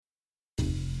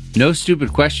No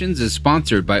Stupid Questions is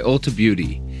sponsored by Ulta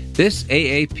Beauty. This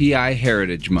AAPI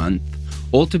Heritage Month,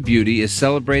 Ulta Beauty is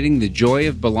celebrating the joy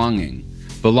of belonging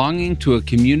to a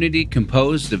community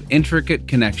composed of intricate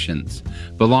connections,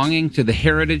 belonging to the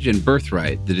heritage and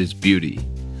birthright that is beauty.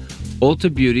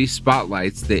 Ulta Beauty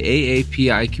spotlights the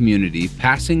AAPI community,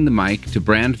 passing the mic to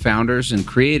brand founders and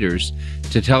creators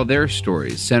to tell their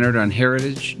stories centered on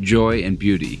heritage, joy, and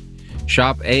beauty.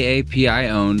 Shop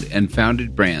AAPI-owned and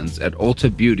founded brands at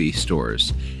Ulta Beauty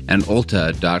stores and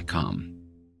ulta.com.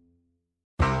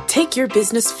 Take your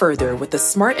business further with the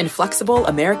smart and flexible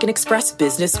American Express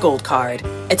Business Gold Card.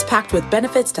 It's packed with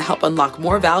benefits to help unlock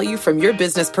more value from your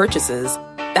business purchases.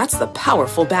 That's the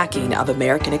powerful backing of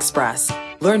American Express.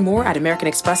 Learn more at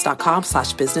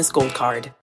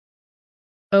americanexpress.com/businessgoldcard.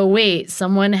 Oh, wait,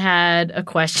 someone had a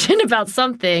question about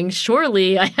something.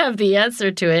 Surely I have the answer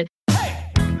to it.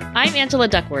 I'm Angela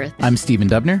Duckworth. I'm Stephen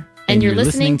Dubner. And you're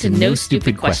listening to No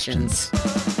Stupid Questions.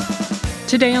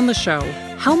 Today on the show,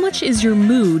 how much is your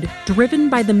mood driven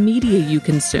by the media you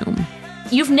consume?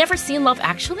 You've never seen Love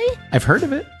Actually? I've heard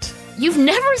of it. You've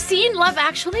never seen Love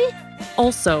Actually?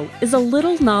 Also, is a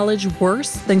little knowledge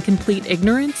worse than complete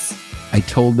ignorance? I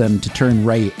told them to turn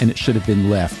right and it should have been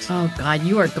left. Oh, God,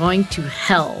 you are going to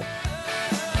hell.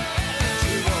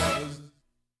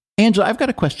 Angela, I've got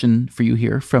a question for you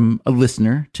here from a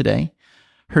listener today.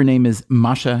 Her name is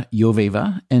Masha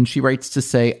Joveva, and she writes to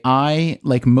say, I,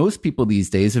 like most people these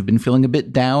days, have been feeling a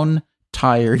bit down,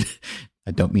 tired,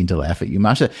 I don't mean to laugh at you,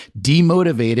 Masha,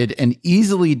 demotivated and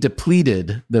easily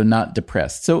depleted, though not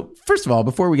depressed. So first of all,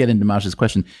 before we get into Masha's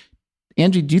question,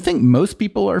 Angie, do you think most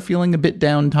people are feeling a bit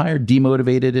down, tired,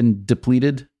 demotivated, and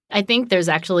depleted? I think there's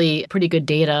actually pretty good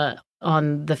data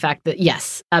on the fact that,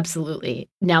 yes, absolutely.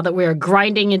 Now that we're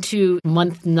grinding into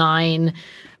month 9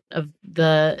 of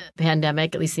the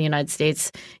pandemic, at least in the United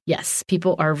States, yes,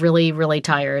 people are really, really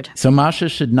tired. So Masha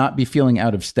should not be feeling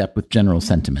out of step with general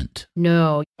sentiment.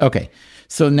 No. Okay,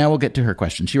 so now we'll get to her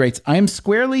question. She writes, I am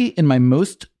squarely in my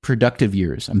most productive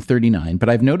years. I'm 39, but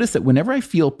I've noticed that whenever I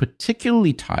feel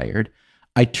particularly tired,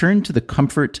 I turn to the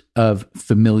comfort of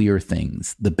familiar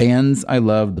things, the bands I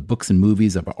love, the books and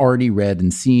movies I've already read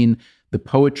and seen, the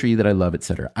poetry that I love,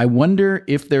 etc. I wonder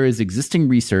if there is existing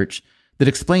research that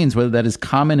explains whether that is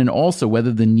common and also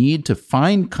whether the need to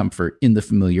find comfort in the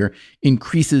familiar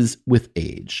increases with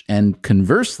age. And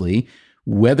conversely,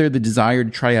 whether the desire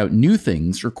to try out new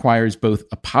things requires both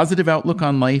a positive outlook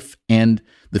on life and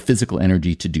the physical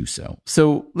energy to do so.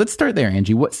 So let's start there,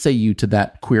 Angie. What say you to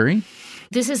that query?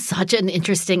 This is such an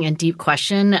interesting and deep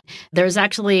question. There's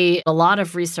actually a lot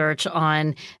of research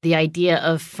on the idea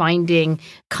of finding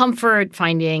comfort,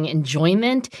 finding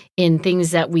enjoyment in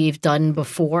things that we've done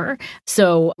before.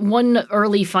 So one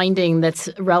early finding that's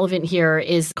relevant here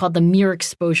is called the mere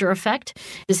exposure effect.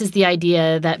 This is the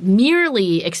idea that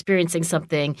merely experiencing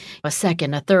something a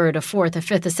second, a third, a fourth, a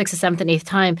fifth, a sixth, a seventh, and eighth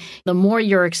time, the more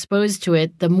you're exposed to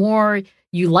it, the more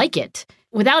you like it,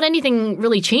 without anything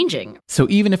really changing. So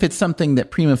even if it's something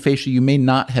that prima facie you may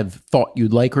not have thought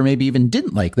you'd like or maybe even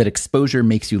didn't like, that exposure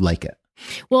makes you like it.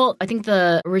 Well, I think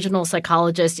the original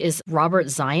psychologist is Robert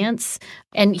Zients,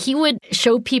 and he would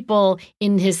show people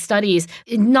in his studies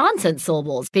nonsense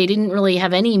syllables. They didn't really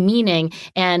have any meaning,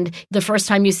 and the first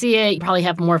time you see it, you probably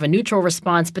have more of a neutral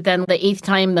response, but then the 8th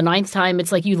time, the 9th time,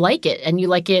 it's like you like it, and you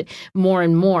like it more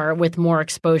and more with more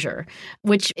exposure,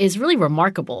 which is really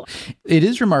remarkable. It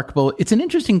is remarkable. It's an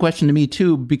interesting question to me,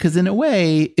 too, because in a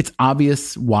way, it's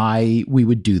obvious why we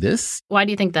would do this. Why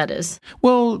do you think that is?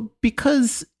 Well,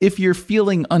 because if you're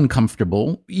feeling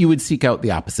uncomfortable, you would seek out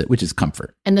the opposite, which is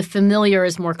comfort. And the familiar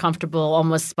is more comfortable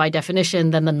almost by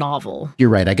definition than the novel. You're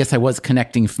right. I guess I was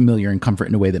connecting familiar and comfort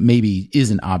in a way that maybe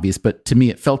isn't obvious, but to me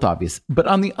it felt obvious. But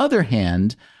on the other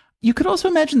hand, you could also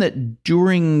imagine that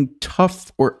during tough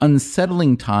or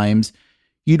unsettling times,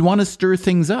 you'd want to stir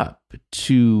things up,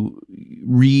 to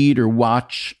read or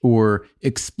watch or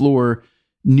explore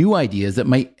new ideas that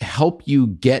might help you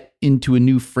get into a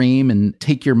new frame and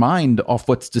take your mind off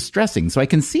what's distressing. So I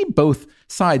can see both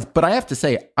sides, but I have to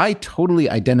say, I totally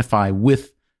identify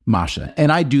with Masha,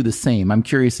 and I do the same. I'm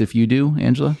curious if you do,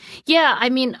 Angela? Yeah, I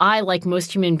mean, I, like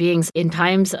most human beings, in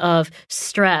times of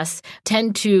stress,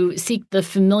 tend to seek the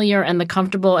familiar and the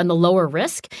comfortable and the lower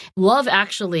risk. Love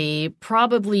Actually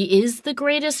probably is the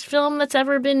greatest film that's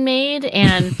ever been made,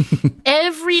 and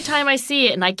every time I see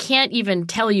it, and I can't even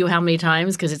tell you how many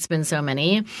times because it's been so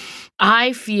many,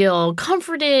 I feel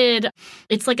comforted.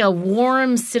 It's like a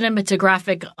warm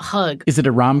cinematographic hug. Is it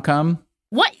a rom-com?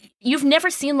 What? You've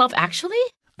never seen Love Actually?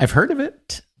 I've heard of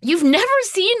it. You've never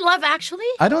seen Love Actually?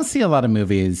 I don't see a lot of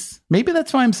movies. Maybe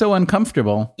that's why I'm so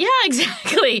uncomfortable. Yeah,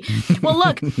 exactly. Well,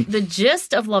 look, the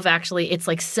gist of Love Actually, it's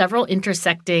like several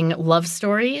intersecting love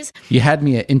stories. You had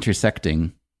me at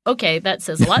intersecting. Okay, that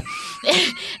says a lot.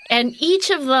 And each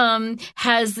of them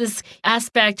has this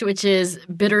aspect which is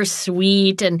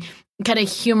bittersweet and kind of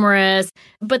humorous.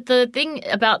 But the thing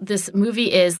about this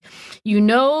movie is you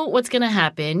know what's going to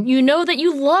happen. You know that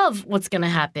you love what's going to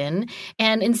happen.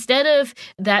 And instead of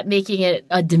that making it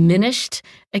a diminished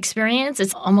experience,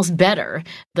 it's almost better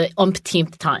the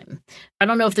umpteenth time. I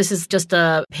don't know if this is just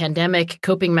a pandemic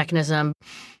coping mechanism.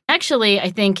 Actually,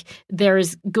 I think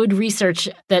there's good research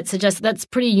that suggests that's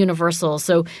pretty universal.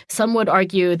 So some would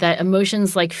argue that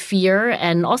emotions like fear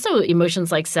and also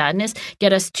emotions like sadness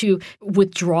get us to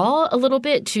withdraw a little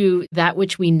bit to that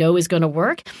which we know is going to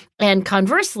work. And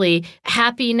conversely,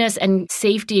 happiness and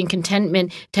safety and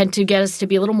contentment tend to get us to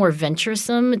be a little more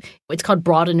venturesome. It's called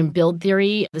broaden and build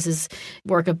theory. This is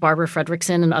work of Barbara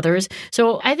Fredrickson and others.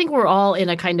 So I think we're all in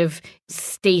a kind of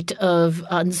state of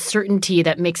uncertainty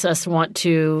that makes us want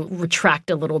to retract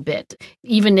a little bit.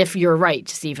 Even if you're right,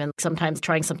 Stephen, sometimes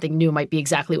trying something new might be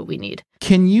exactly what we need.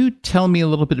 Can you tell me a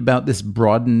little bit about this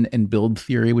broaden and build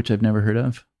theory, which I've never heard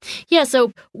of? Yeah,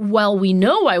 so while we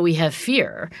know why we have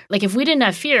fear, like if we didn't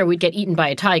have fear, we'd get eaten by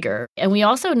a tiger. And we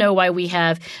also know why we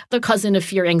have the cousin of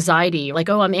fear, anxiety, like,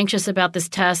 oh, I'm anxious about this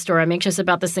test or I'm anxious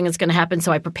about this thing that's going to happen,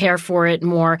 so I prepare for it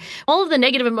more. All of the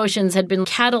negative emotions had been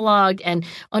cataloged and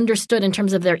understood in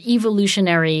terms of their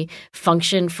evolutionary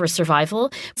function for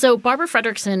survival. So Barbara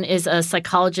Fredrickson is a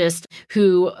psychologist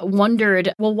who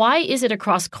wondered, well, why is it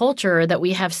across culture that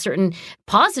we have certain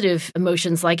positive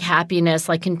emotions like happiness,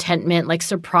 like contentment, like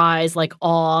surprise, like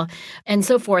awe, and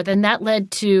so forth. And that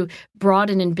led to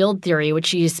broaden and build theory, which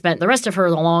she spent the rest of her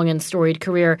long and storied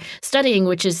career studying,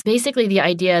 which is basically the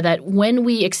idea that when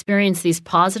we experience these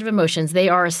positive emotions, they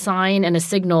are a sign and a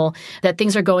signal that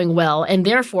things are going well. And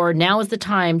therefore, now is the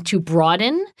time to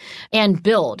broaden and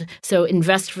build. So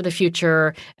invest for the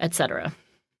future, etc.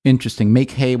 Interesting.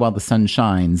 Make hay while the sun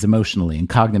shines emotionally and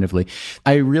cognitively.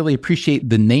 I really appreciate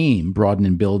the name broaden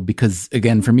and build because,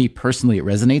 again, for me personally, it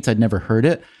resonates. I'd never heard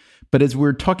it. But as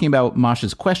we're talking about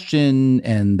Masha's question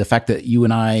and the fact that you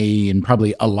and I and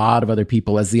probably a lot of other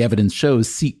people, as the evidence shows,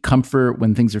 seek comfort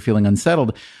when things are feeling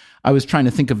unsettled, I was trying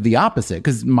to think of the opposite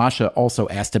because Masha also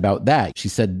asked about that. She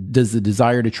said, does the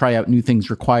desire to try out new things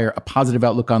require a positive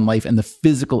outlook on life and the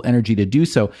physical energy to do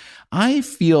so? I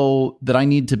feel that I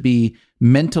need to be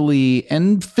mentally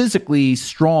and physically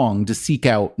strong to seek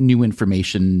out new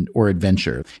information or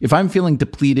adventure. If I'm feeling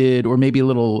depleted or maybe a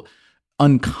little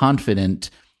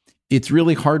unconfident, it's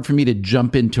really hard for me to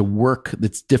jump into work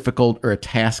that's difficult or a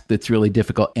task that's really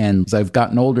difficult. And as I've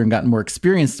gotten older and gotten more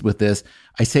experienced with this,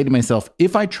 I say to myself,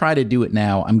 if I try to do it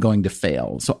now, I'm going to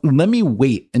fail. So let me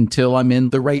wait until I'm in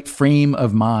the right frame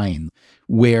of mind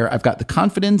where I've got the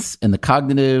confidence and the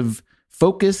cognitive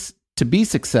focus to be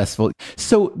successful.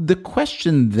 So the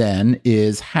question then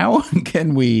is, how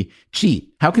can we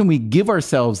cheat? How can we give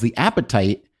ourselves the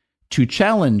appetite to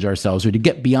challenge ourselves or to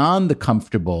get beyond the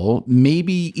comfortable,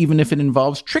 maybe even if it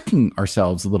involves tricking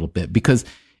ourselves a little bit? Because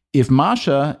if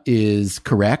Masha is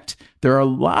correct, there are a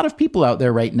lot of people out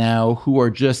there right now who are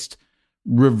just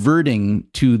reverting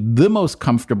to the most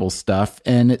comfortable stuff,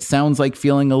 and it sounds like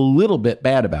feeling a little bit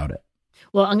bad about it.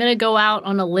 Well, I'm going to go out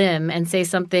on a limb and say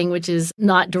something which is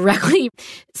not directly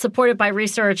supported by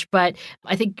research, but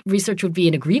I think research would be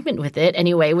in agreement with it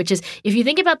anyway, which is if you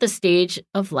think about the stage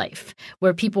of life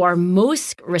where people are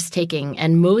most risk-taking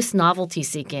and most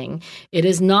novelty-seeking, it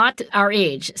is not our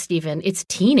age, Stephen, it's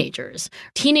teenagers.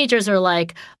 Teenagers are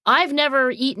like, I've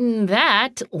never eaten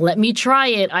that. Let me try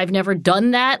it. I've never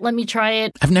done that. Let me try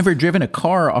it. I've never driven a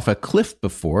car off a cliff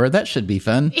before. That should be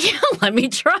fun. Yeah, let me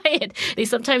try it. They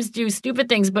sometimes do stupid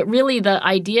things, but really the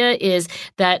idea is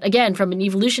that, again, from an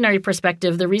evolutionary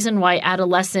perspective, the reason why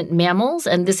adolescent mammals,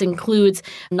 and this includes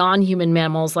non-human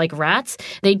mammals like rats,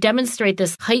 they demonstrate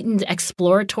this heightened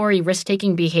exploratory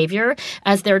risk-taking behavior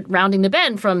as they're rounding the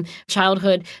bend from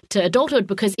childhood to adulthood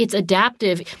because it's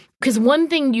adaptive. Because one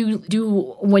thing you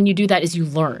do when you do that is you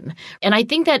learn. And I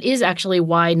think that is actually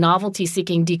why novelty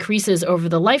seeking decreases over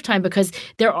the lifetime because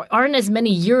there aren't as many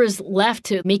years left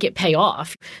to make it pay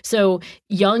off. So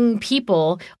young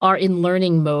people are in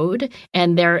learning mode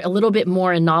and they're a little bit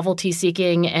more in novelty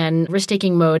seeking and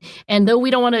risk-taking mode. And though we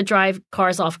don't want to drive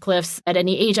cars off cliffs at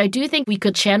any age, I do think we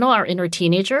could channel our inner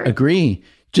teenager. Agree.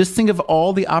 Just think of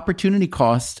all the opportunity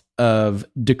cost of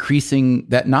decreasing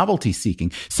that novelty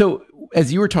seeking. So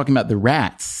as you were talking about the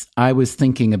rats, I was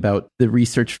thinking about the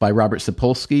research by Robert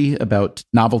Sapolsky about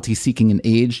novelty seeking in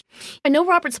age. I know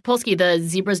Robert Sapolsky, the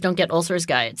Zebras Don't Get Ulcers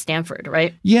guy at Stanford,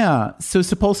 right? Yeah. So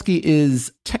Sapolsky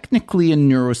is technically a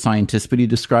neuroscientist, but he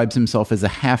describes himself as a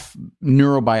half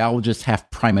neurobiologist, half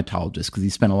primatologist, because he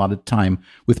spent a lot of time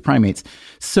with primates.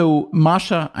 So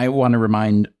Masha, I want to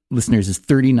remind listeners, is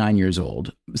 39 years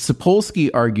old.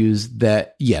 Sapolsky argues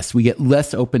that, yes, we get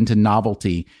less open to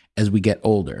novelty as we get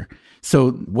older.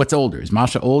 So what's older? Is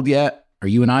Masha old yet? Are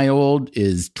you and I old?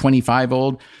 Is 25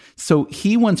 old? So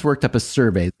he once worked up a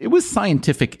survey. It was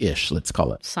scientific-ish, let's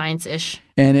call it. Science-ish.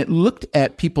 And it looked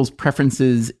at people's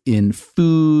preferences in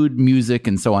food, music,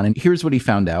 and so on. And here's what he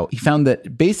found out. He found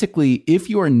that basically,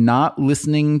 if you are not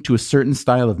listening to a certain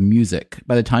style of music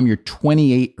by the time you're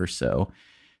 28 or so,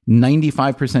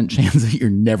 95% chance that you're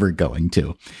never going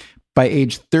to. By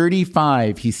age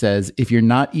 35, he says, if you're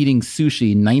not eating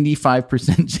sushi,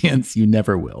 95% chance you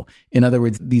never will. In other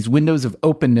words, these windows of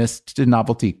openness to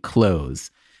novelty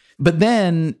close. But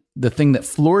then the thing that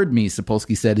floored me,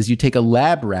 Sapolsky said, is you take a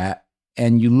lab rat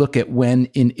and you look at when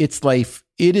in its life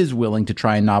it is willing to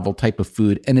try a novel type of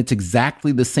food, and it's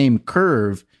exactly the same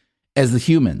curve as the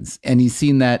humans. And he's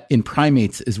seen that in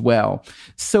primates as well.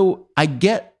 So I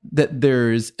get that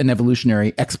there's an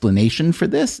evolutionary explanation for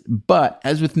this, but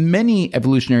as with many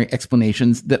evolutionary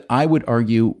explanations that I would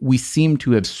argue we seem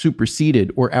to have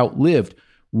superseded or outlived,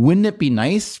 wouldn't it be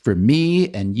nice for me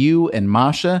and you and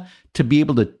Masha to be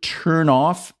able to turn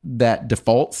off that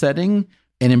default setting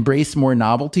and embrace more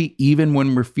novelty even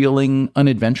when we're feeling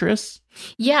unadventurous?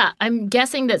 Yeah, I'm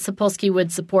guessing that Sapolsky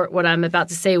would support what I'm about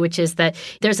to say, which is that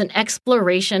there's an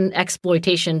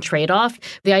exploration-exploitation trade-off.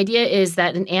 The idea is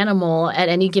that an animal at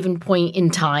any given point in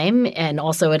time, and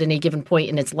also at any given point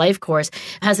in its life course,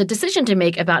 has a decision to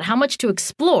make about how much to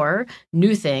explore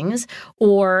new things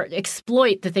or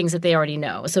exploit the things that they already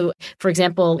know. So, for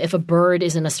example, if a bird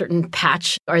is in a certain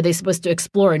patch, are they supposed to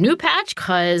explore a new patch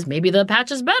because maybe the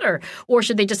patch is better? Or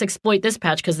should they just exploit this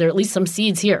patch because there are at least some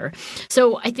seeds here?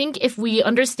 So I think if we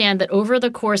understand that over the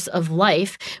course of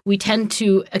life, we tend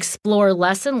to explore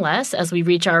less and less as we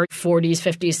reach our 40s,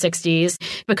 50s,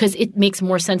 60s, because it makes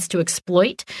more sense to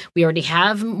exploit. We already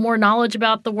have more knowledge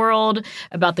about the world,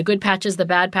 about the good patches, the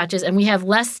bad patches, and we have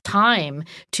less time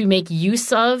to make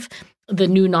use of the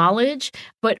new knowledge.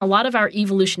 But a lot of our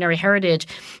evolutionary heritage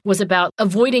was about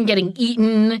avoiding getting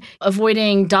eaten,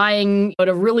 avoiding dying at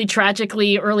a really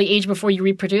tragically early age before you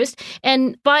reproduced.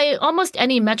 And by almost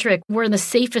any metric, we're in the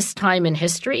safest time in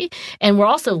history. And we're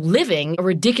also living a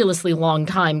ridiculously long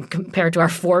time compared to our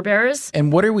forebears.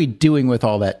 And what are we doing with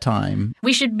all that time?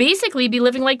 We should basically be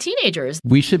living like teenagers.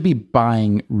 We should be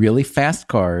buying really fast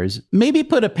cars, maybe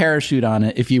put a parachute on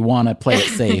it if you want to play it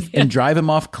safe, and drive them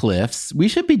off cliffs. We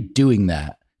should be doing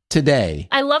that today.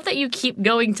 I love that you keep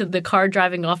going to the car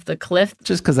driving off the cliff.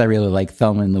 Just because I really like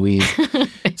Thelma and Louise.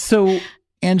 So,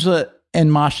 Angela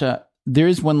and Masha,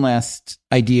 there's one last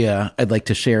idea I'd like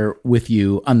to share with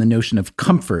you on the notion of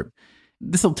comfort.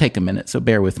 This will take a minute, so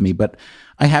bear with me, but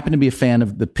I happen to be a fan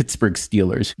of the Pittsburgh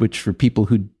Steelers, which for people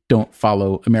who don't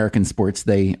follow American sports,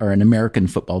 they are an American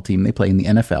football team. They play in the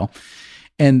NFL.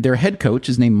 And their head coach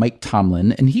is named Mike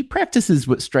Tomlin, and he practices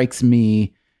what strikes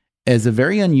me as a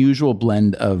very unusual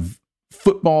blend of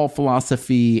football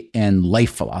philosophy and life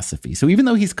philosophy. So even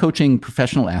though he's coaching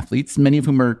professional athletes, many of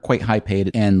whom are quite high paid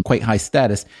and quite high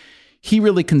status, he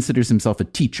really considers himself a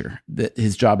teacher, that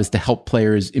his job is to help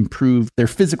players improve their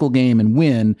physical game and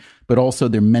win, but also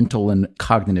their mental and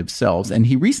cognitive selves. And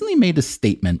he recently made a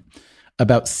statement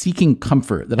about seeking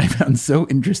comfort that I found so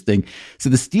interesting. So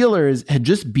the Steelers had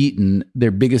just beaten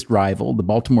their biggest rival, the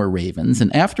Baltimore Ravens.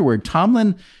 And afterward,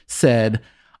 Tomlin said,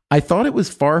 "I thought it was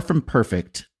far from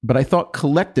perfect, but I thought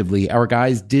collectively our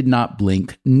guys did not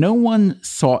blink. No one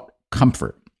sought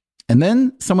comfort." And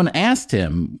then someone asked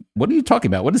him, "What are you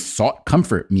talking about? What does sought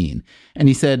comfort mean?" And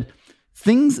he said,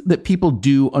 "Things that people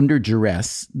do under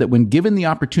duress that when given the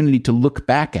opportunity to look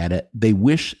back at it, they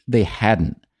wish they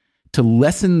hadn't. To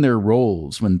lessen their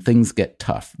roles when things get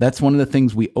tough." That's one of the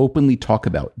things we openly talk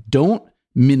about. Don't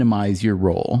minimize your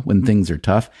role when things are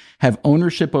tough. Have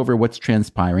ownership over what's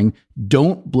transpiring.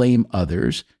 Don't blame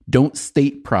others. Don't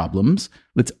state problems.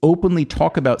 Let's openly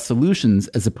talk about solutions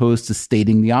as opposed to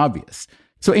stating the obvious.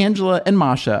 So Angela and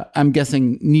Masha, I'm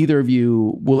guessing neither of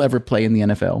you will ever play in the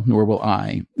NFL, nor will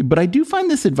I. But I do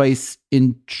find this advice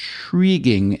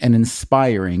intriguing and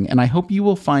inspiring, and I hope you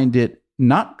will find it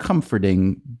not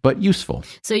comforting, but useful.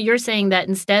 So you're saying that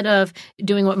instead of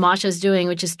doing what Masha's doing,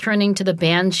 which is turning to the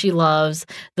band she loves,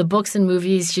 the books and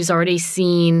movies she's already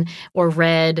seen or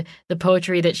read, the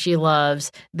poetry that she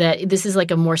loves, that this is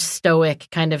like a more stoic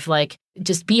kind of like,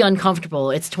 just be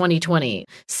uncomfortable. It's 2020.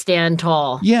 Stand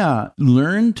tall. Yeah.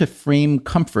 Learn to frame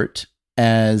comfort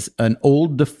as an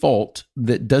old default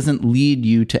that doesn't lead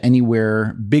you to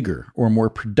anywhere bigger or more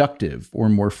productive or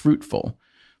more fruitful.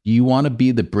 You want to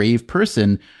be the brave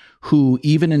person who,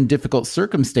 even in difficult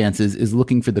circumstances, is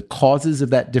looking for the causes of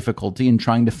that difficulty and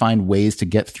trying to find ways to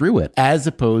get through it, as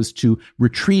opposed to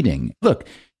retreating. Look,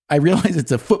 I realize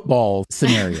it's a football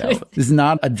scenario. This is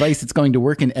not advice that's going to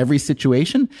work in every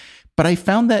situation. But I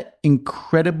found that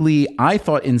incredibly, I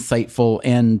thought, insightful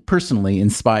and personally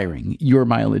inspiring. Your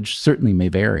mileage certainly may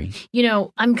vary. You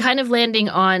know, I'm kind of landing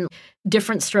on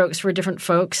different strokes for different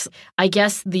folks. I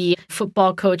guess the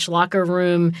football coach locker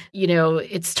room, you know,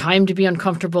 it's time to be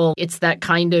uncomfortable. It's that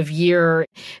kind of year.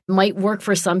 Might work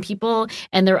for some people.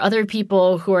 And there are other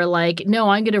people who are like, no,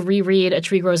 I'm going to reread A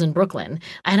Tree Grows in Brooklyn.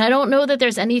 And I don't know that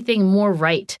there's anything more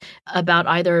right about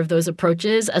either of those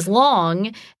approaches, as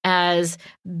long as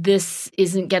this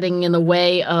isn't getting in the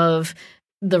way of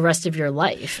the rest of your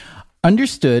life.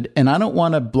 Understood. And I don't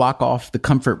want to block off the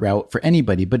comfort route for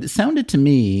anybody, but it sounded to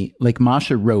me like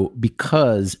Masha wrote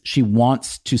because she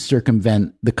wants to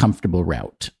circumvent the comfortable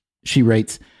route. She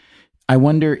writes, I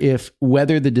wonder if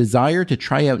whether the desire to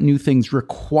try out new things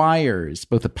requires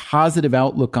both a positive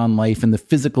outlook on life and the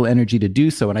physical energy to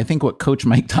do so. And I think what Coach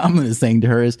Mike Tomlin is saying to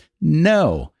her is,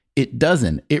 no, it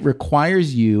doesn't. It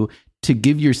requires you to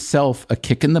give yourself a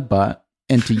kick in the butt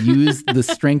and to use the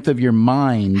strength of your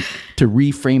mind to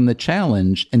reframe the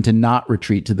challenge and to not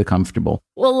retreat to the comfortable.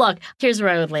 Well, look, here's where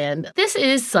I would land. This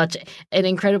is such an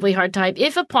incredibly hard time.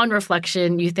 If upon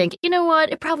reflection you think, you know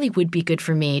what, it probably would be good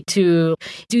for me to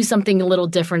do something a little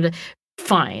different,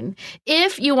 fine.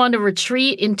 If you want to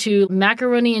retreat into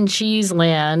macaroni and cheese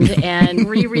land and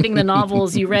rereading the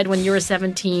novels you read when you were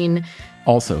 17,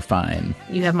 also fine.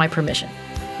 You have my permission.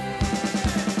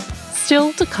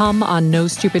 Still to come on No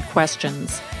Stupid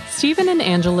Questions, Stephen and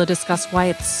Angela discuss why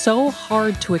it's so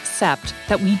hard to accept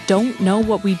that we don't know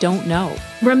what we don't know.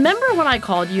 Remember when I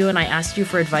called you and I asked you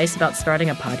for advice about starting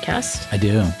a podcast? I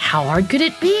do. How hard could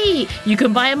it be? You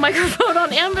can buy a microphone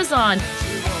on Amazon.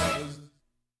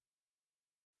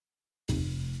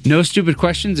 No Stupid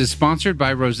Questions is sponsored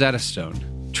by Rosetta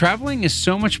Stone. Traveling is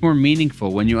so much more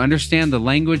meaningful when you understand the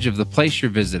language of the place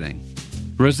you're visiting.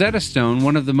 Rosetta Stone,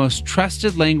 one of the most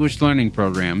trusted language learning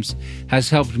programs,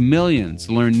 has helped millions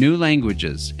learn new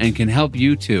languages and can help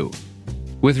you too.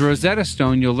 With Rosetta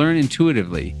Stone, you'll learn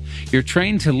intuitively. You're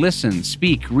trained to listen,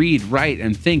 speak, read, write,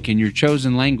 and think in your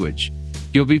chosen language.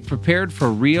 You'll be prepared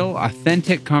for real,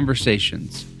 authentic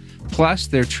conversations. Plus,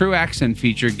 their True Accent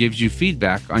feature gives you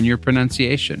feedback on your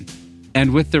pronunciation.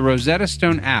 And with the Rosetta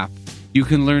Stone app, you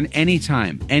can learn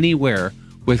anytime, anywhere,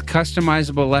 with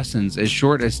customizable lessons as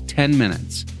short as 10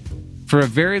 minutes. For a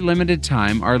very limited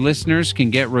time, our listeners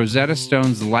can get Rosetta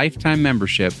Stone's lifetime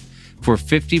membership for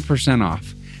 50%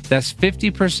 off. That's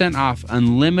 50% off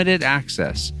unlimited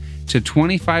access to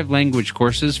 25 language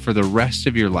courses for the rest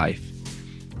of your life.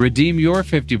 Redeem your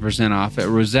 50% off at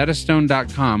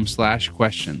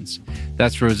rosettastone.com/questions.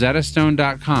 That's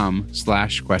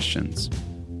rosettastone.com/questions.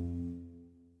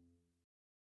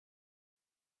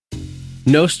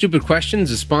 No Stupid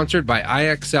Questions is sponsored by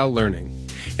IXL Learning.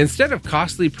 Instead of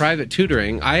costly private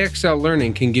tutoring, IXL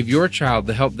Learning can give your child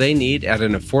the help they need at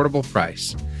an affordable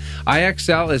price.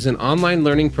 IXL is an online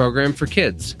learning program for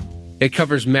kids. It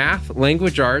covers math,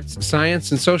 language arts,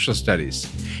 science, and social studies.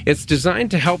 It's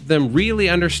designed to help them really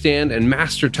understand and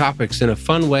master topics in a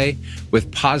fun way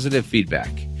with positive feedback.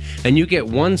 And you get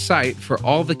one site for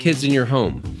all the kids in your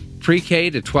home, pre-K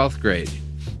to 12th grade.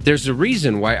 There's a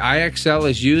reason why IXL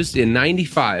is used in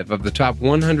 95 of the top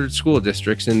 100 school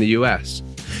districts in the U.S.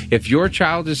 If your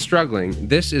child is struggling,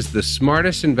 this is the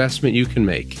smartest investment you can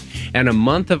make. And a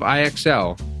month of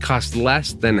IXL costs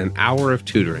less than an hour of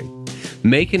tutoring.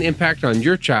 Make an impact on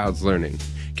your child's learning.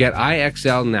 Get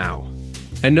IXL now.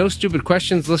 And No Stupid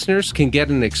Questions listeners can get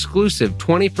an exclusive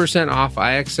 20% off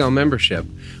IXL membership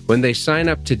when they sign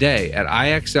up today at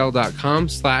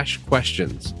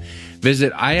IXL.com/questions.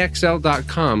 Visit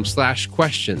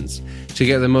IXL.com/questions to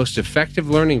get the most effective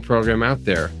learning program out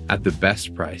there at the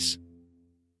best price.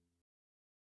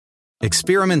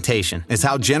 Experimentation is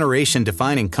how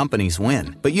generation-defining companies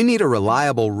win. But you need a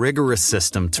reliable, rigorous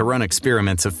system to run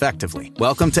experiments effectively.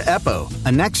 Welcome to EPO,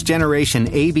 a next-generation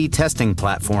A/B testing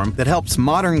platform that helps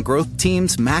modern growth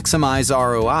teams maximize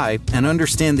ROI and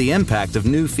understand the impact of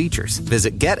new features.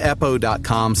 Visit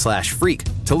getepo.com/freak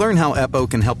To learn how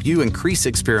EPO can help you increase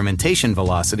experimentation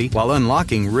velocity while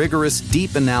unlocking rigorous,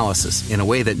 deep analysis in a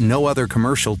way that no other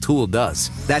commercial tool does.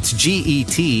 That's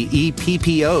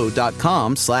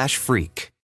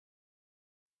GETEPPO.com/freak.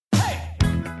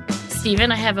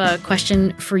 Stephen, I have a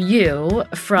question for you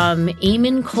from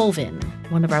Eamon Colvin,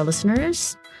 one of our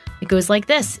listeners. It goes like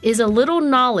this. Is a little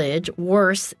knowledge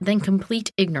worse than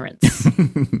complete ignorance?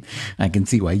 I can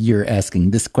see why you're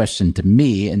asking this question to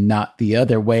me and not the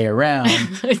other way around.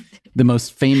 The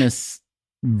most famous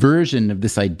version of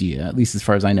this idea, at least as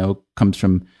far as I know, comes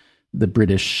from the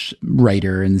British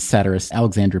writer and satirist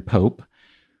Alexander Pope,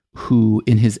 who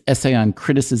in his essay on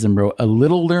criticism wrote, "A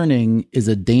little learning is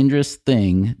a dangerous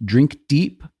thing. Drink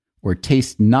deep or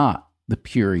taste not the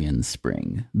Purian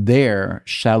spring. There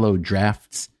shallow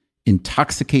draughts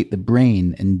intoxicate the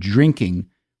brain, and drinking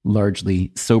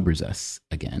largely sobers us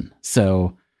again."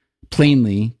 So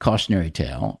plainly, cautionary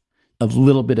tale. A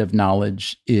little bit of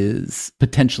knowledge is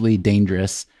potentially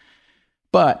dangerous,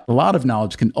 but a lot of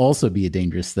knowledge can also be a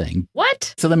dangerous thing.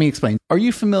 What? So let me explain. Are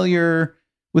you familiar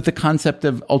with the concept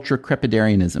of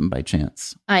ultra-crepidarianism by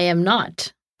chance? I am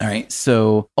not. All right.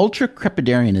 So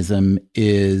ultra-crepidarianism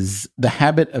is the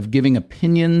habit of giving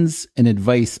opinions and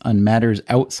advice on matters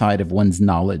outside of one's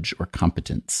knowledge or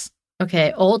competence.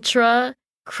 Okay. Is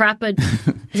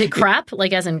it crap?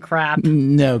 Like as in crap?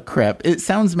 No, crep. It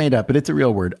sounds made up, but it's a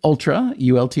real word. Ultra,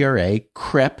 ULTRA,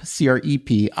 crep,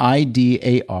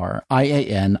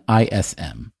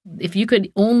 CREPIDARIANISM. If you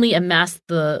could only amass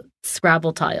the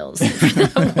Scrabble tiles for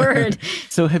that word.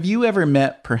 So have you ever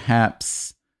met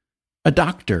perhaps a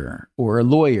doctor or a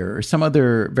lawyer or some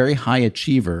other very high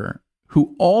achiever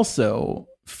who also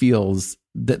feels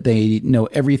that they know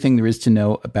everything there is to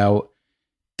know about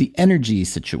the energy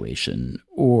situation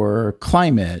or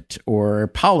climate or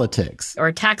politics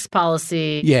or tax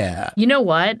policy? Yeah. You know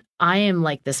what? I am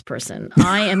like this person.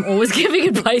 I am always giving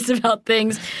advice about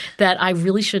things that I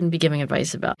really shouldn't be giving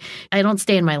advice about. I don't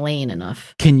stay in my lane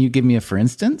enough. Can you give me a for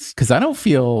instance? Because I don't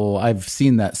feel I've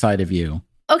seen that side of you.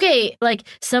 Okay, like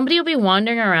somebody will be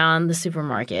wandering around the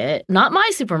supermarket, not my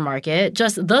supermarket,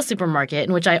 just the supermarket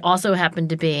in which I also happen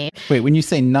to be. Wait, when you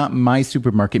say not my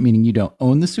supermarket, meaning you don't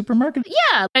own the supermarket?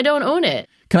 Yeah, I don't own it.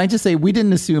 Can I just say, we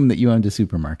didn't assume that you owned a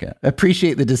supermarket. I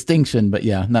appreciate the distinction, but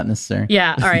yeah, not necessary.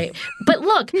 Yeah, all right. But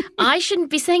look, I shouldn't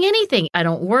be saying anything. I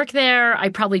don't work there. I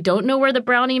probably don't know where the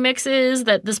brownie mix is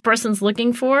that this person's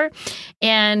looking for.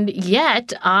 And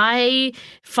yet I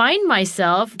find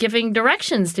myself giving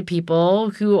directions to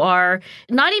people who are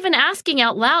not even asking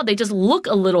out loud. They just look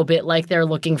a little bit like they're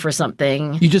looking for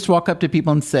something. You just walk up to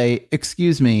people and say,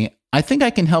 "Excuse me, I think I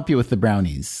can help you with the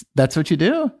brownies." That's what you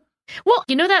do? Well,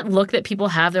 you know that look that people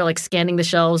have? They're like scanning the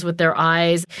shelves with their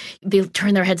eyes. They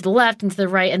turn their head to the left and to the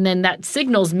right, and then that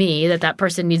signals me that that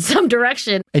person needs some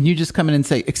direction. And you just come in and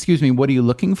say, "Excuse me, what are you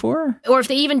looking for?" Or if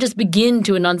they even just begin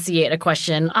to enunciate a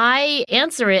question, I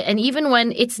answer it. And even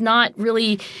when it's not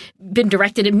really been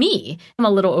directed at me, I'm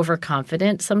a little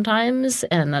overconfident sometimes,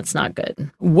 and that's not good.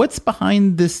 What's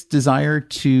behind this desire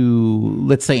to,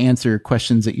 let's say, answer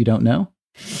questions that you don't know?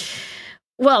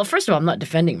 Well, first of all, I'm not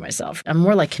defending myself. I'm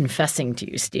more like confessing to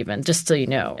you, Stephen, just so you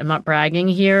know. I'm not bragging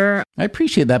here. I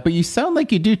appreciate that, but you sound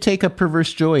like you do take a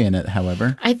perverse joy in it,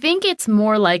 however. I think it's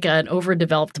more like an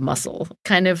overdeveloped muscle.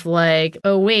 Kind of like,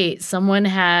 oh, wait, someone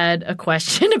had a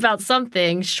question about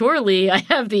something. Surely I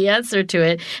have the answer to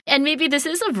it. And maybe this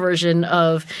is a version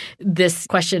of this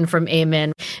question from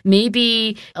Eamon.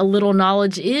 Maybe a little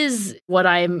knowledge is what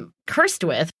I'm cursed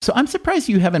with. So I'm surprised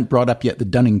you haven't brought up yet the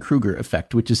Dunning-Kruger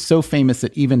effect, which is so famous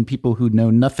that even people who know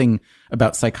nothing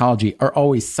about psychology are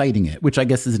always citing it, which I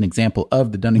guess is an example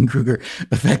of the Dunning-Kruger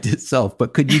effect itself.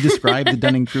 But could you describe the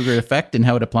Dunning-Kruger effect and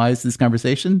how it applies to this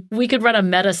conversation? We could run a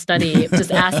meta study,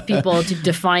 just ask people to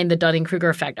define the Dunning-Kruger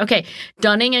effect. Okay,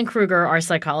 Dunning and Kruger are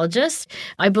psychologists.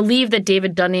 I believe that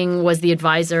David Dunning was the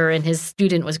advisor and his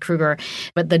student was Kruger.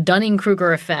 But the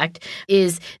Dunning-Kruger effect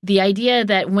is the idea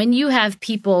that when you have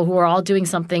people who are all doing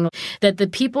something, that the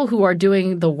people who are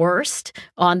doing the worst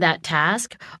on that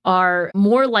task are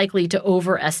more likely to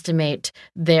overestimate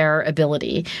their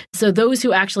ability. So those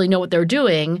who actually know what they're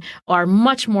doing are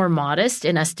much more modest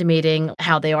in estimating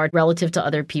how they are relative to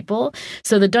other people.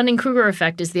 So the Dunning-Kruger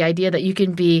effect is the idea that you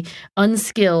can be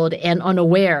unskilled and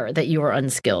unaware that you are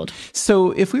unskilled.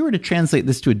 So if we were to translate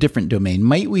this to a different domain,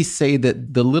 might we say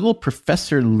that the little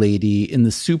professor lady in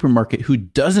the supermarket who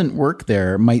doesn't work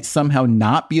there might somehow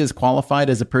not be as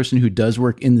qualified as a person who does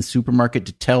work in the supermarket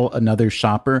to tell another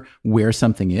shopper where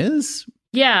something is?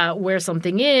 where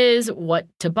something is, what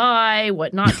to buy,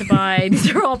 what not to buy.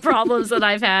 These are all problems that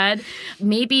I've had.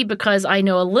 Maybe because I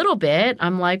know a little bit,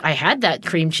 I'm like, I had that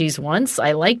cream cheese once.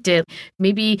 I liked it.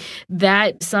 Maybe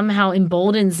that somehow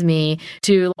emboldens me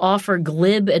to offer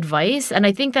glib advice. And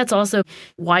I think that's also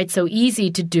why it's so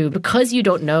easy to do. Because you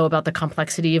don't know about the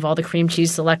complexity of all the cream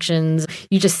cheese selections,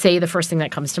 you just say the first thing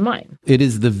that comes to mind. It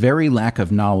is the very lack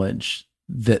of knowledge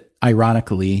that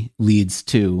ironically leads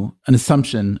to an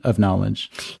assumption of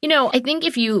knowledge. You know, I think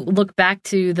if you look back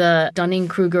to the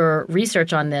Dunning-Kruger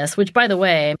research on this, which, by the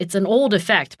way, it's an old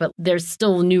effect, but there's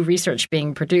still new research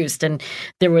being produced. And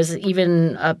there was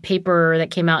even a paper that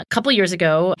came out a couple years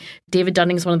ago. David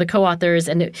Dunning's one of the co-authors,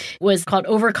 and it was called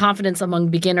Overconfidence Among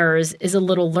Beginners Is a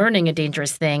Little Learning a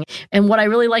Dangerous Thing? And what I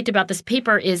really liked about this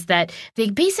paper is that they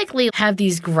basically have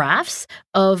these graphs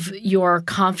of your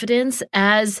confidence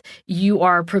as you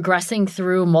are progressing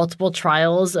through multiple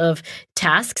trials of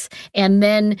tasks. And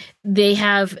then they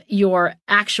have your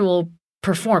actual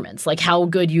performance, like how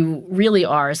good you really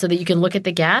are, so that you can look at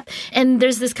the gap. And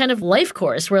there's this kind of life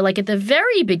course where, like, at the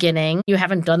very beginning, you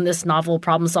haven't done this novel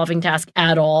problem-solving task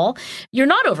at all. You're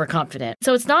not overconfident.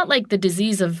 So it's not like the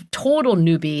disease of total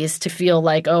newbies to feel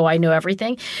like, oh, I know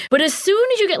everything. But as soon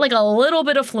as you get like a little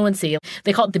bit of fluency,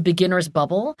 they call it the beginner's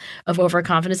bubble of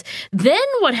overconfidence. Then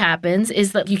what happens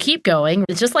is that you keep going.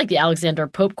 It's just like the Alexander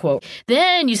Pope quote.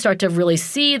 Then you start to really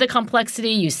see the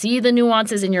complexity, you see the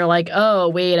nuances, and you're like, oh,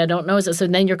 wait, I don't know. So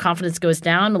then your confidence goes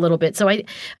down a little bit. So I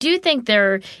do think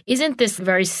there isn't this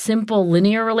very simple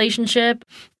linear relationship.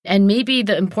 And maybe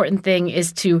the important thing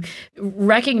is to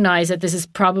recognize that this is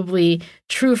probably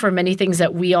true for many things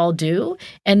that we all do,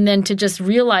 and then to just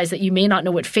realize that you may not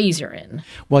know what phase you're in.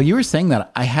 While you were saying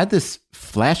that, I had this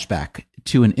flashback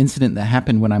to an incident that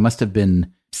happened when I must have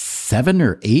been 7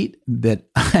 or 8 that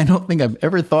I don't think I've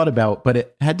ever thought about, but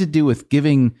it had to do with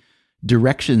giving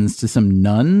directions to some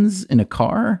nuns in a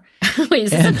car. Wait, is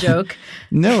this a joke?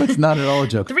 No, it's not at all a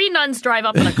joke. 3 nuns drive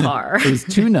up in a car. It was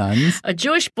 2 nuns. A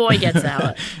Jewish boy gets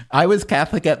out. I was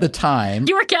Catholic at the time.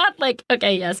 You were Catholic?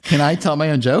 Okay, yes. Can I tell my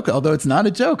own joke? Although it's not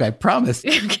a joke, I promise.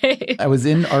 Okay. I was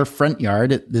in our front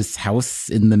yard at this house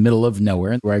in the middle of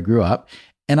nowhere where I grew up,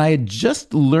 and I had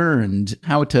just learned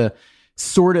how to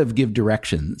sort of give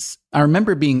directions. I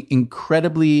remember being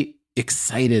incredibly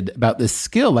excited about this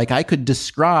skill. Like, I could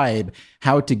describe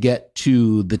how to get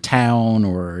to the town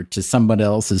or to somebody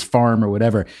else's farm or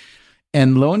whatever.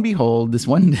 And lo and behold, this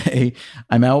one day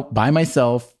I'm out by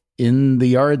myself in the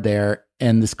yard there,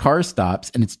 and this car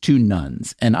stops, and it's 2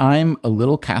 nuns. And I'm a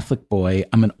little Catholic boy.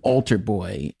 I'm an altar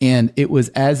boy. And it was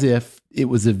as if it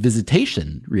was a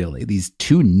visitation, really. These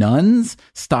 2 nuns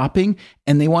stopping,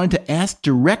 and they wanted to ask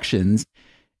directions.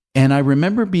 And I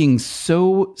remember being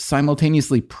so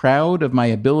simultaneously proud of my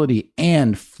ability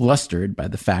and flustered by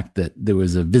the fact that there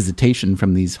was a visitation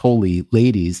from these holy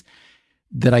ladies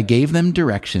that I gave them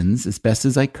directions as best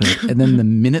as I could. And then the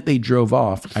minute they drove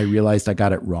off, I realized I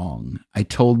got it wrong. I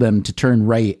told them to turn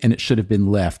right, and it should have been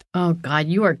left. Oh, God,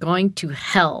 you are going to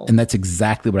hell. And that's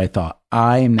exactly what I thought.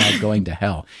 I am now going to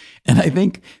hell. And I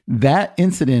think that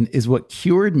incident is what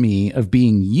cured me of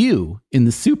being you in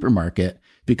the supermarket,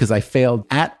 because I failed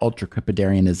at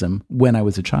ultracrepidarianism when I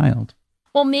was a child.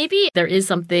 Well, maybe there is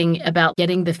something about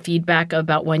getting the feedback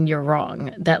about when you're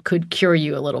wrong that could cure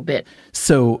you a little bit.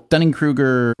 So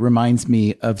Dunning-Kruger reminds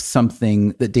me of something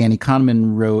that Danny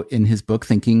Kahneman wrote in his book,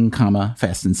 Thinking,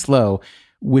 Fast and Slow,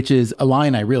 which is a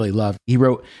line I really love. He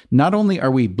wrote, "Not only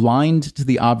are we blind to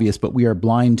the obvious, but we are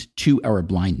blind to our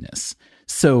blindness."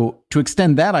 So to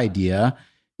extend that idea,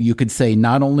 you could say,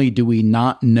 not only do we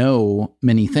not know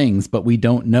many things, but we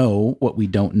don't know what we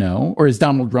don't know. Or as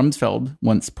Donald Rumsfeld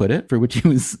once put it, for which he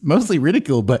was mostly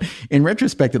ridiculed, but in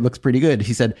retrospect, it looks pretty good.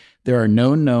 He said, there are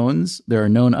known knowns, there are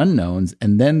known unknowns,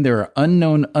 and then there are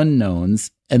unknown unknowns.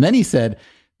 And then he said,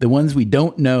 the ones we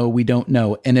don't know, we don't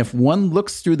know. And if one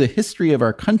looks through the history of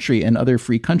our country and other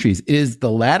free countries, it is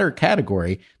the latter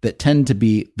category that tend to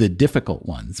be the difficult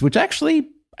ones, which actually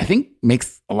I think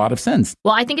makes a lot of sense.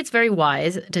 Well, I think it's very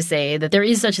wise to say that there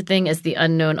is such a thing as the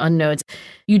unknown unknowns.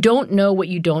 You don't know what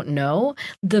you don't know.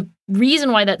 The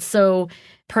reason why that's so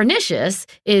pernicious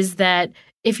is that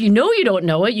if you know you don't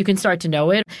know it, you can start to know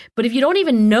it. But if you don't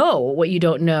even know what you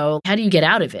don't know, how do you get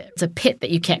out of it? It's a pit that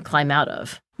you can't climb out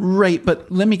of. Right.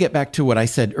 But let me get back to what I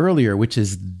said earlier, which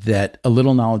is that a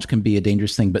little knowledge can be a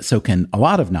dangerous thing, but so can a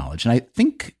lot of knowledge. And I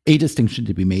think a distinction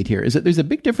to be made here is that there's a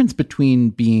big difference between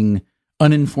being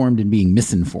uninformed and being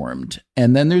misinformed.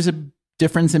 And then there's a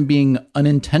difference in being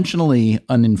unintentionally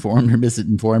uninformed or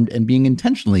misinformed and being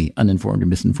intentionally uninformed or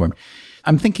misinformed.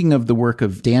 I'm thinking of the work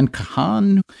of Dan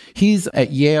Kahan. He's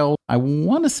at Yale. I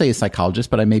want to say a psychologist,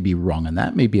 but I may be wrong on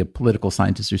that. Maybe a political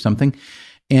scientist or something.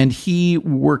 And he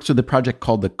works with a project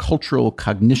called the Cultural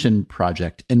Cognition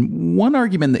Project. And one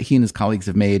argument that he and his colleagues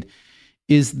have made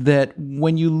is that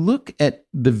when you look at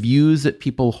the views that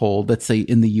people hold, let's say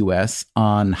in the US,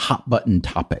 on hot button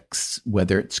topics,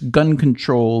 whether it's gun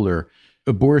control or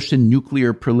abortion,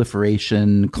 nuclear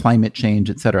proliferation, climate change,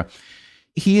 etc.,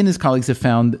 he and his colleagues have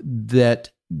found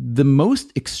that the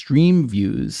most extreme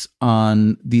views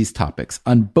on these topics,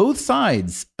 on both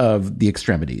sides of the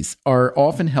extremities, are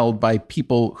often held by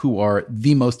people who are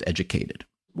the most educated,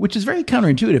 which is very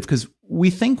counterintuitive because we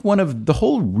think one of the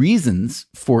whole reasons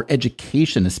for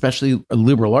education, especially a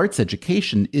liberal arts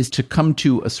education, is to come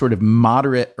to a sort of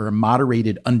moderate or a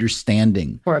moderated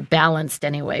understanding. Or a balanced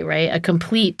anyway, right? A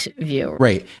complete view.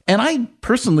 Right. And I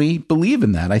personally believe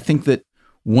in that. I think that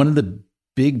one of the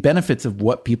big benefits of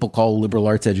what people call liberal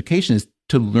arts education is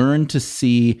to learn to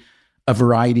see a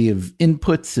variety of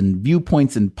inputs and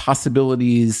viewpoints and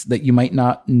possibilities that you might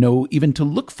not know even to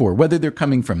look for, whether they're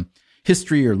coming from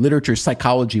history or literature,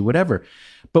 psychology, whatever.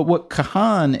 But what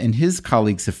Kahan and his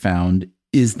colleagues have found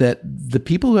is that the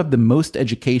people who have the most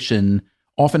education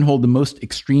often hold the most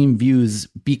extreme views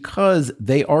because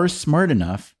they are smart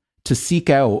enough to seek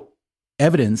out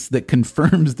evidence that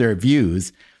confirms their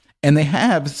views. And they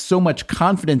have so much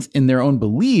confidence in their own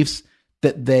beliefs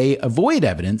that they avoid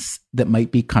evidence that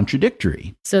might be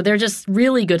contradictory. So they're just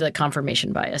really good at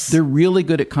confirmation bias. They're really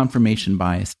good at confirmation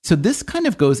bias. So this kind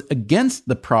of goes against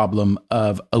the problem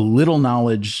of a little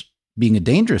knowledge being a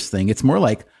dangerous thing. It's more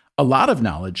like a lot of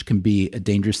knowledge can be a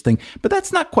dangerous thing. But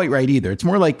that's not quite right either. It's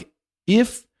more like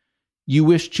if you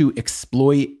wish to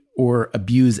exploit or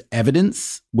abuse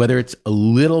evidence, whether it's a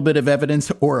little bit of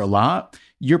evidence or a lot,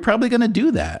 you're probably going to do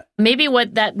that. Maybe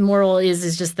what that moral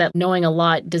is just that knowing a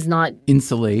lot does not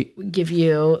insulate, give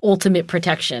you ultimate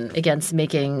protection against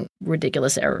making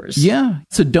ridiculous errors. Yeah.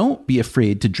 So don't be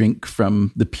afraid to drink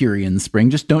from the Pierian spring.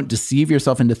 Just don't deceive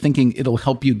yourself into thinking it'll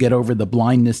help you get over the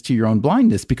blindness to your own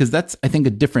blindness, because that's, I think,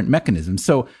 a different mechanism.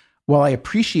 So while I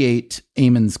appreciate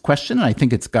Eamon's question, I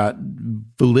think it's got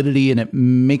validity and it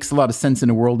makes a lot of sense in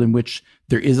a world in which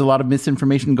there is a lot of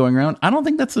misinformation going around, I don't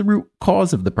think that's the root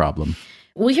cause of the problem.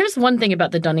 Well, here's one thing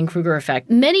about the Dunning-Kruger effect.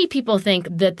 Many people think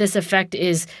that this effect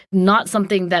is not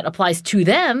something that applies to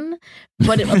them,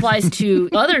 but it applies to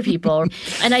other people.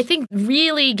 And I think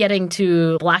really getting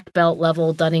to black belt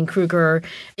level Dunning-Kruger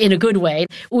in a good way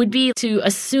would be to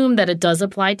assume that it does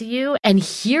apply to you. And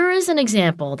here is an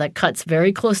example that cuts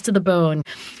very close to the bone.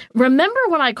 Remember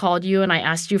when I called you and I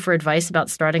asked you for advice about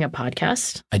starting a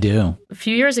podcast? I do. A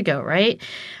few years ago, right?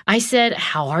 I said,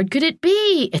 how hard could it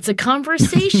be? It's a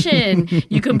conversation.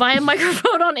 You can buy a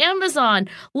microphone on Amazon.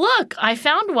 Look, I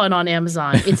found one on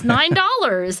Amazon. It's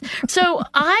 $9. So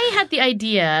I had the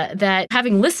idea that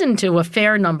having listened to a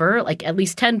fair number, like at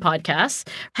least 10 podcasts,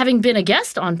 having been a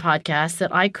guest on podcasts,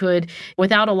 that I could,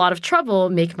 without a lot of trouble,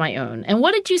 make my own. And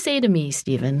what did you say to me,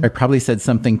 Stephen? I probably said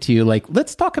something to you like,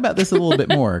 let's talk about this a little bit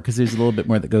more, because there's a little bit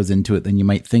more that goes into it than you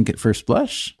might think at first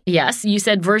blush. Yes, you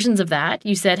said versions of that.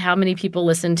 You said how many people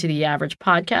listen to the average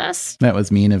podcast. That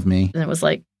was mean of me. And it was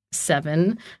like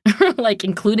 7, like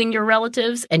including your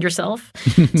relatives and yourself.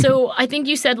 So I think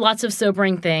you said lots of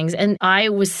sobering things, and I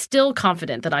was still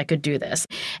confident that I could do this.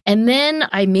 And then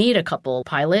I made a couple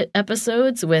pilot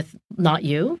episodes with not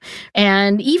you.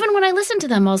 And even when I listened to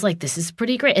them, I was like, this is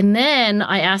pretty great. And then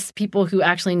I asked people who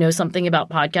actually know something about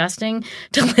podcasting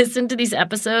to listen to these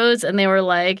episodes, and they were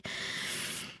like,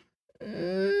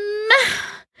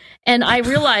 And I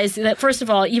realized that, first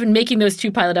of all, even making those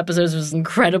 2 pilot episodes was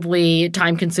incredibly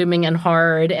time-consuming and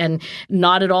hard and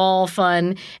not at all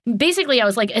fun. Basically, I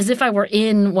was like as if I were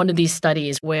in one of these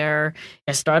studies where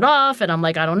I start off and I'm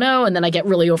like, I don't know, and then I get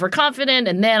really overconfident,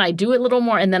 and then I do it a little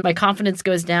more, and then my confidence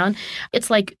goes down.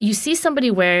 It's like you see somebody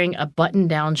wearing a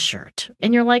button-down shirt,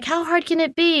 and you're like, how hard can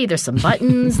it be? There's some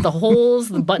buttons, the holes,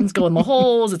 the buttons go in the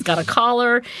holes, it's got a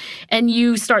collar, and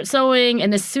you start sewing,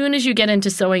 and as soon as you get into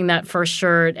sewing that first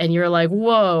shirt, and you're like,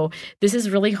 whoa, this is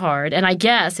really hard. And I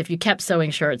guess if you kept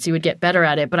sewing shirts, you would get better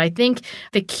at it. But I think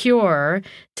the cure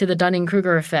to the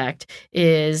Dunning-Kruger effect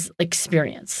is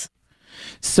experience.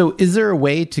 So is there a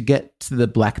way to get to the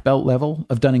black belt level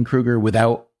of Dunning-Kruger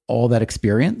without all that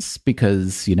experience?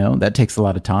 Because, you know, that takes a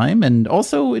lot of time. And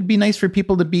also it'd be nice for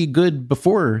people to be good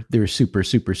before they're super,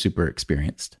 super, super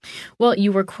experienced. Well,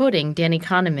 you were quoting Danny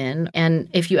Kahneman. And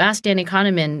if you ask Danny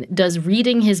Kahneman, does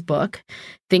reading his book,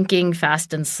 thinking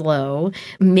fast and slow,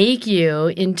 make you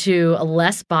into a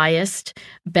less biased,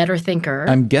 better thinker?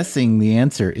 I'm guessing the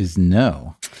answer is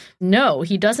no. No,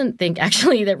 he doesn't think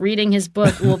actually that reading his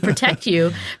book will protect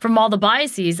you from all the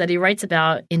biases that he writes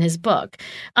about in his book.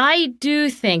 I do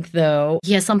think, though,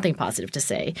 he has something positive to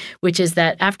say, which is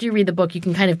that after you read the book, you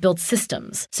can kind of build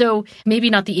systems. So maybe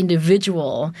not the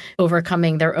individual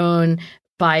overcoming their own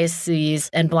biases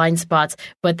and blind spots,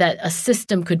 but that a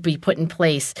system could be put in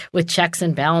place with checks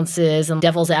and balances and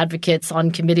devil's advocates on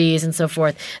committees and so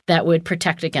forth that would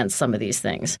protect against some of these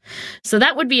things. So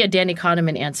that would be a Danny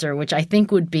Kahneman answer, which I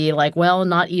think would be like, well,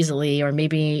 not easily, or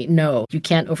maybe no. You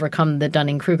can't overcome the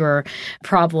Dunning-Kruger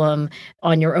problem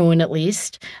on your own, at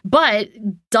least. But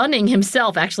Dunning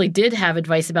himself actually did have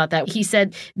advice about that. He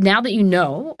said, now that you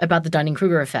know about the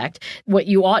Dunning-Kruger effect, what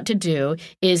you ought to do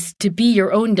is to be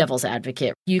your own devil's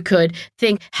advocate. You could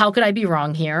think, how could I be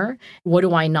wrong here? What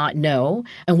do I not know?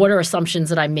 And what are assumptions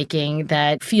that I'm making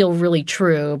that feel really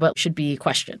true but should be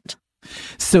questioned?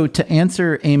 So to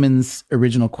answer Eamon's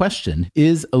original question,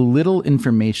 is a little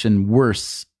information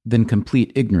worse than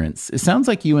complete ignorance? It sounds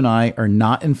like you and I are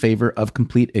not in favor of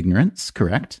complete ignorance,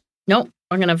 correct? Nope.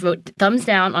 I'm going to vote thumbs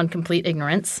down on complete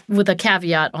ignorance with a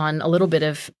caveat on a little bit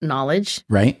of knowledge.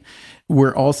 Right.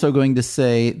 We're also going to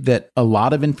say that a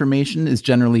lot of information is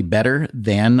generally better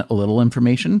than a little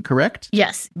information, correct?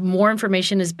 Yes. More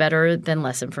information is better than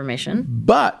less information.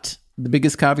 But the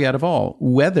biggest caveat of all,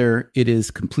 whether it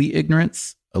is complete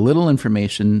ignorance, a little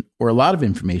information, or a lot of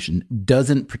information,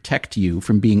 doesn't protect you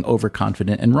from being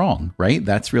overconfident and wrong, right?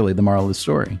 That's really the moral of the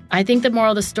story. I think the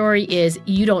moral of the story is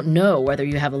you don't know whether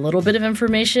you have a little bit of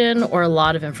information or a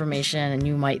lot of information, and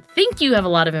you might think you have a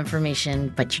lot of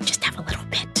information, but you just have a little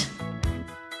bit.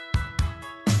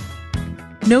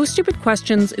 No Stupid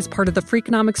Questions is part of the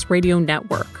Freakonomics Radio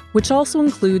Network, which also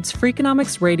includes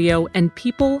Freakonomics Radio and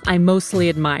People I Mostly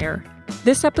Admire.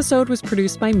 This episode was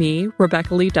produced by me,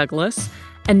 Rebecca Lee Douglas,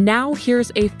 and now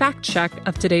here's a fact check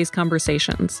of today's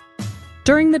conversations.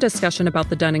 During the discussion about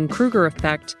the Dunning-Kruger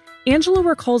effect, Angela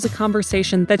recalls a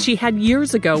conversation that she had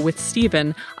years ago with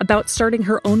Stephen about starting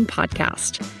her own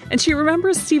podcast. And she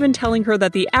remembers Stephen telling her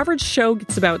that the average show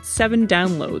gets about 7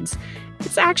 downloads.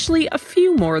 It's actually a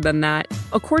few more than that.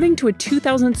 According to a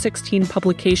 2016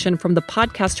 publication from the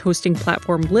podcast hosting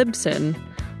platform Libsyn,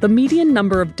 the median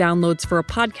number of downloads for a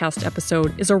podcast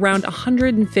episode is around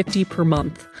 150 per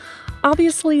month.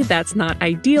 Obviously, that's not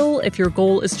ideal if your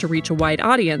goal is to reach a wide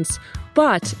audience,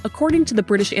 but according to the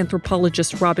British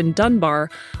anthropologist Robin Dunbar,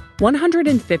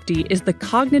 150 is the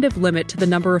cognitive limit to the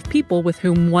number of people with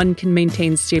whom one can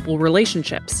maintain stable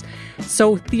relationships.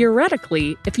 So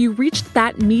theoretically, if you reached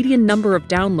that median number of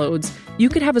downloads, you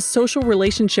could have a social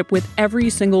relationship with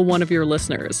every single one of your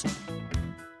listeners.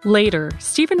 Later,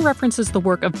 Stephen references the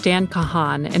work of Dan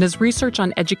Kahan and his research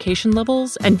on education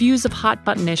levels and views of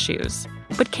hot-button issues,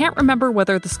 but can't remember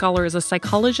whether the scholar is a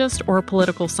psychologist or a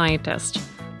political scientist.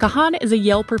 Kahan is a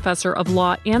Yale professor of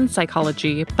law and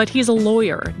psychology, but he's a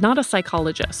lawyer, not a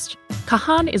psychologist.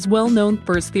 Kahan is well known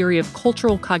for his theory of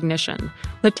cultural cognition,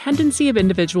 the tendency of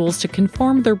individuals to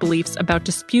conform their beliefs about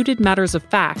disputed matters of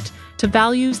fact to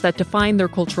values that define their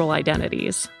cultural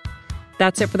identities.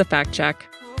 That's it for the fact check.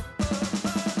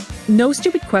 No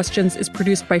Stupid Questions is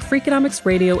produced by Freakonomics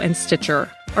Radio and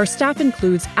Stitcher. Our staff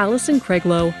includes Allison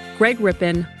Craiglow, Greg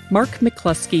Rippin, Mark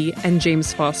McCluskey, and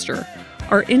James Foster.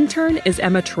 Our intern is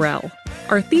Emma Terrell.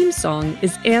 Our theme song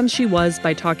is And She Was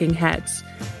by Talking Heads.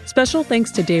 Special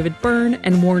thanks to David Byrne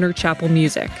and Warner Chappell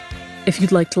Music. If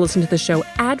you'd like to listen to the show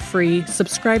ad-free,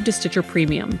 subscribe to Stitcher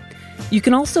Premium. You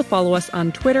can also follow us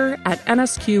on Twitter at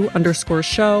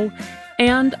NSQ_show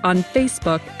and on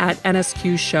Facebook at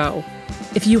NSQ Show.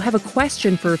 If you have a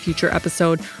question for a future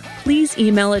episode, please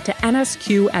email it to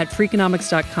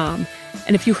nsq@freakonomics.com.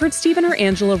 And if you heard Stephen or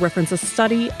Angela reference a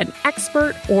study, an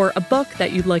expert, or a book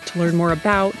that you'd like to learn more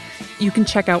about, you can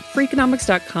check out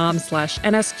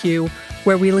freakonomics.com/NSQ,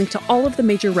 where we link to all of the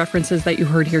major references that you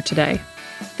heard here today.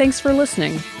 Thanks for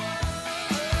listening.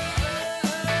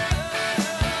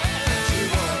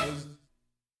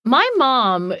 My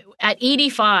mom at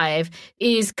 85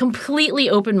 is completely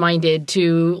open-minded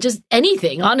to just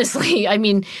anything, honestly. I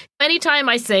mean, anytime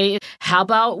I say, how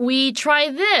about we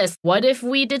try this? What if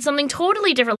we did something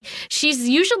totally different? She's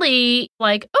usually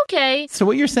like, okay. So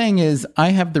what you're saying is I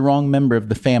have the wrong member of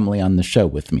the family on the show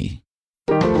with me.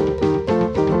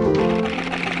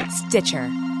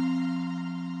 Stitcher.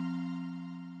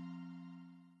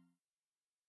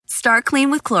 Start clean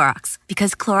with Clorox,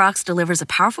 because Clorox delivers a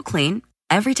powerful clean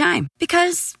every time.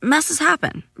 Because messes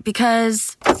happen.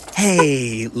 Because...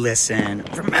 Hey, listen.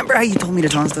 Remember how you told me to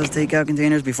toss those takeout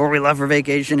containers before we left for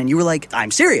vacation? And you were like, I'm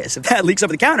serious. If that leaks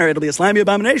over the counter, it'll be a slimy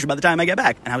abomination by the time I get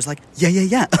back. And I was like,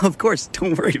 yeah, of course.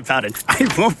 Don't worry about it. I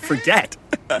won't forget.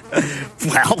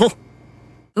 Well...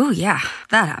 Ooh, yeah,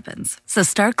 that happens. So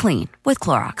start clean with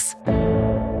Clorox.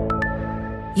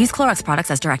 Use Clorox products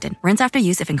as directed. Rinse after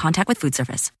use if in contact with food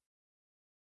surface.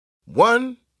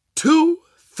 1, 2,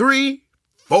 3,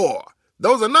 4.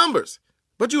 Those are numbers.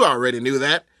 But you already knew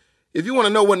that. If you want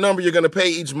to know what number you're going to pay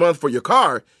each month for your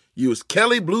car, use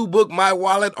Kelley Blue Book My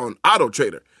Wallet on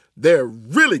AutoTrader. They're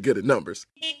really good at numbers.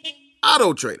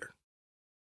 AutoTrader.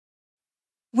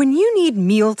 When you need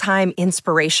mealtime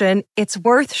inspiration, it's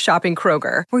worth shopping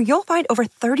Kroger, where you'll find over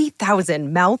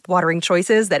 30,000 mouth-watering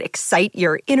choices that excite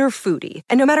your inner foodie.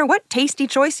 And no matter what tasty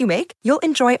choice you make, you'll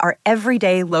enjoy our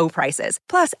everyday low prices,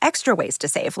 plus extra ways to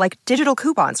save, like digital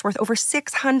coupons worth over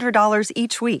 $600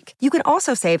 each week. You can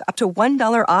also save up to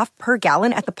 $1 off per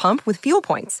gallon at the pump with fuel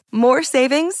points. More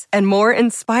savings and more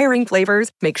inspiring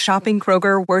flavors make shopping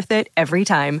Kroger worth it every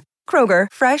time. Kroger,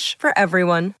 fresh for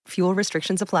everyone. Fuel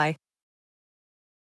restrictions apply.